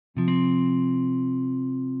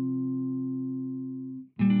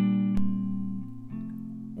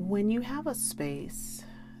When you have a space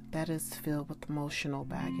that is filled with emotional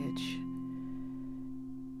baggage,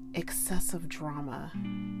 excessive drama,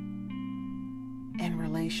 and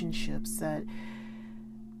relationships that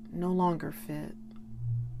no longer fit,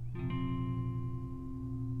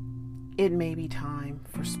 it may be time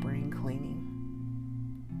for spring cleaning.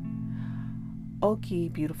 Okay,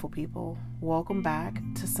 beautiful people, welcome back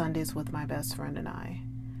to Sundays with My Best Friend and I,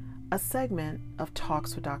 a segment of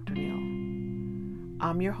Talks with Dr. Neil.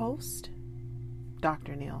 I'm your host,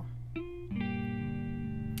 Dr. Neil.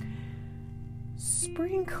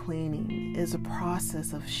 Spring cleaning is a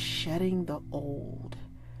process of shedding the old,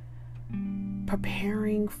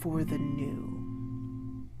 preparing for the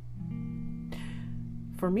new.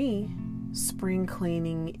 For me, spring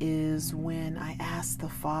cleaning is when I ask the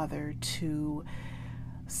Father to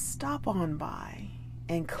stop on by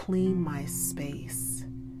and clean my space,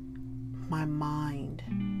 my mind,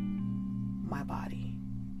 my body.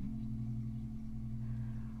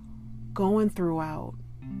 Going throughout,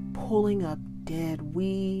 pulling up dead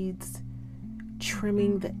weeds,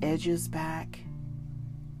 trimming the edges back,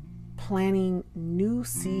 planting new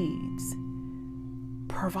seeds,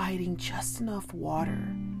 providing just enough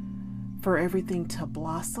water for everything to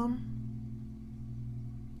blossom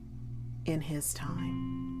in His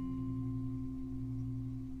time.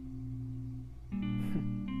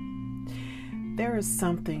 There is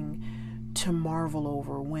something to marvel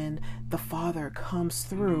over when the Father comes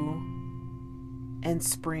through and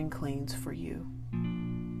spring cleans for you.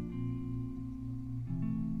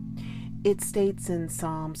 It states in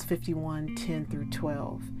Psalms 51:10 through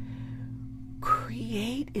 12,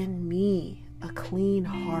 "Create in me a clean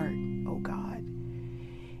heart, O God,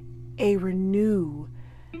 a renew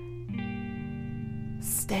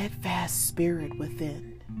steadfast spirit within.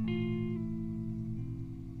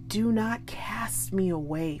 Do not cast me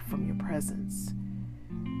away from your presence,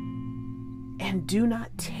 and do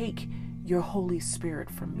not take your Holy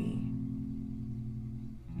Spirit from me.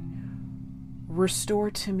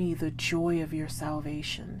 Restore to me the joy of your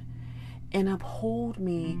salvation, and uphold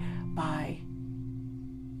me by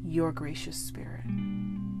your gracious Spirit."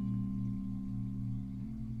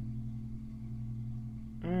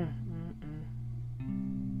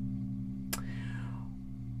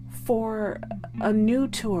 For anew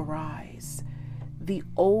to arise, the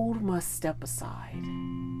old must step aside.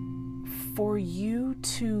 For you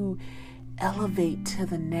to elevate to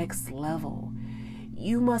the next level,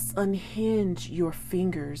 you must unhinge your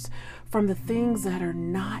fingers from the things that are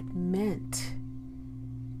not meant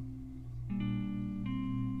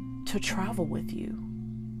to travel with you.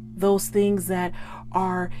 Those things that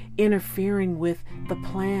are interfering with the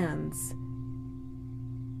plans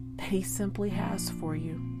that He simply has for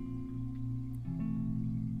you.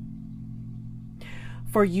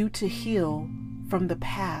 For you to heal from the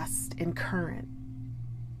past and current,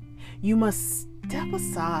 you must step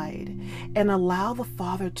aside and allow the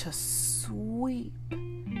Father to sweep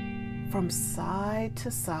from side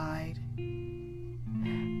to side,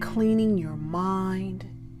 cleaning your mind,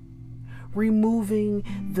 removing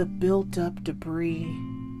the built-up debris,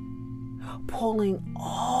 pulling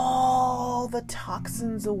all the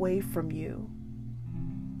toxins away from you.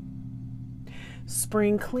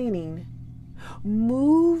 Spring cleaning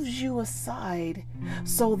moves you aside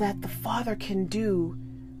so that the Father can do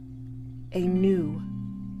a new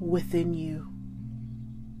within you.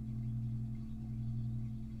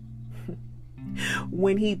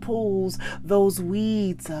 When He pulls those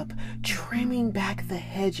weeds up, trimming back the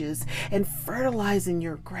hedges and fertilizing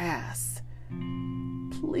your grass,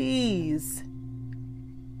 please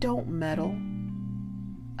don't meddle,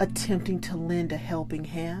 attempting to lend a helping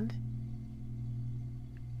hand.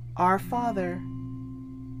 Our Father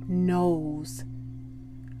knows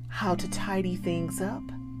how to tidy things up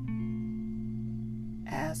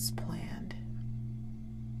as planned.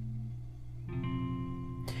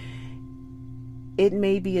 It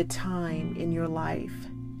may be a time in your life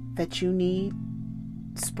that you need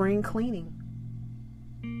spring cleaning,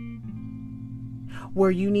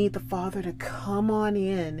 where you need the Father to come on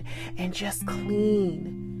in and just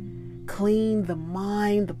clean the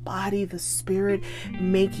mind, the body, the spirit,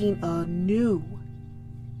 making anew.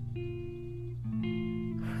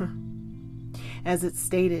 As it's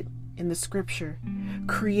stated in the scripture,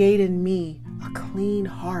 "Create in me a clean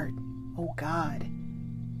heart, O God.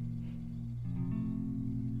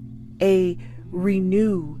 A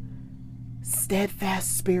renew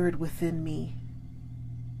steadfast spirit within me."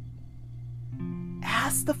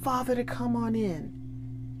 Ask the Father to come on in.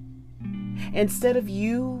 Instead of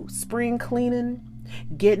you spring cleaning,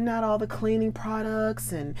 getting out all the cleaning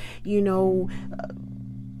products and,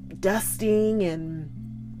 dusting and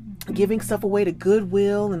giving stuff away to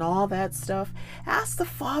Goodwill and all that stuff, ask the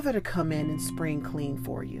Father to come in and spring clean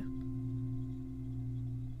for you.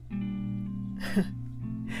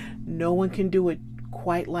 No one can do it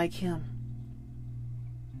quite like Him.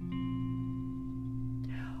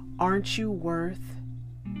 Aren't you worth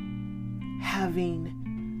having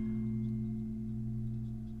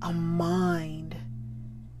a mind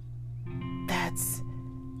that's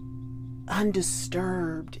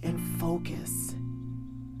undisturbed and focused?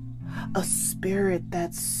 A spirit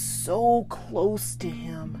that's so close to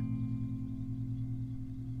Him.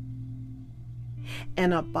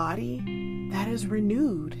 And a body that is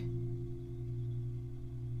renewed.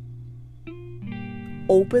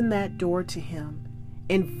 Open that door to Him.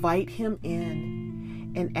 Invite Him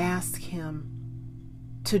in and ask Him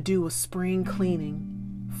to do a spring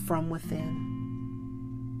cleaning from within.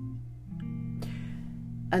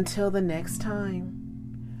 Until the next time,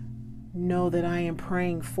 know that I am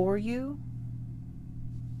praying for you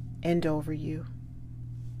and over you.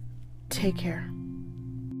 Take care.